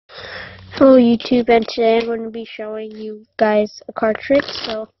Hello YouTube, and today I'm going to be showing you guys a card trick.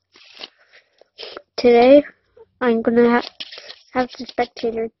 So today I'm going to have the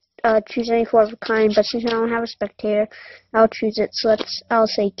spectator choose any four of a kind, but since I don't have a spectator, I'll choose it. So I'll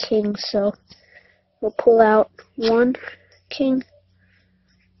say king. So we'll pull out 1 king,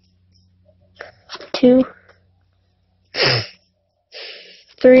 2,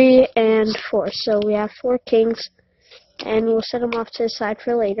 3, and 4. So we have 4 kings, and we'll set them off to the side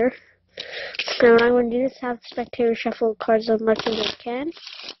for later. Now what I'm going to do is have the spectator shuffle cards as much as they can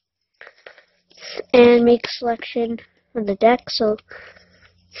and make a selection on the deck. So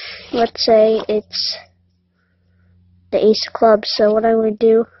let's say it's the ace of clubs. So what I'm going to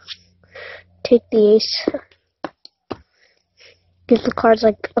do, take the ace, give the cards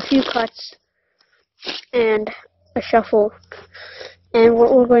like a few cuts and a shuffle. And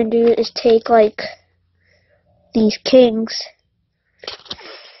what we're going to do is take like these kings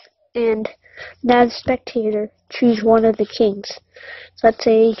and now the spectator choose one of the kings. So let's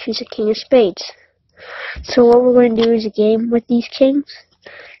say you choose a king of spades. So what we're going to do is a game with these kings.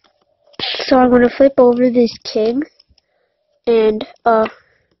 So I'm going to flip over this king, and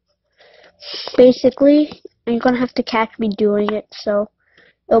basically you're going to have to catch me doing it. So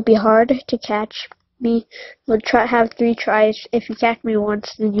it'll be hard to catch me. We'll have 3 tries. If you catch me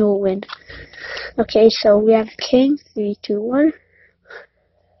once, then you'll win. Okay, so we have king. 3, 2, 1.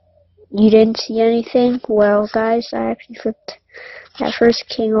 You didn't see anything? Well, guys, I actually flipped that first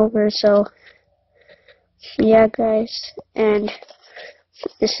king over, so yeah, guys, and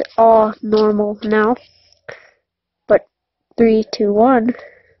this is all normal now. But 3, 2, 1,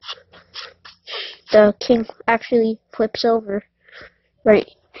 the king actually flips over right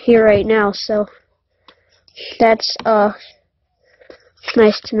here, right now. So that's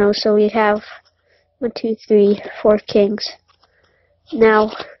nice to know. So we have 1, 2, 3, 4 kings.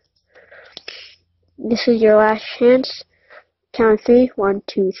 Now this is your last chance. Count 3. 1,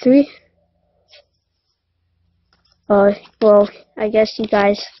 2, 3. Well, I guess you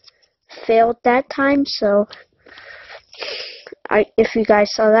guys failed that time, so if you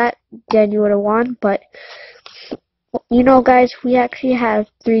guys saw that, then you would have won. But you know, guys, we actually have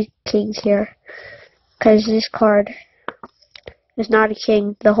 3 kings here, because this card is not a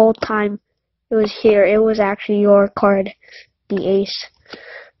king. The whole time it was here, it was actually your card, the ace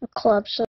of clubs. So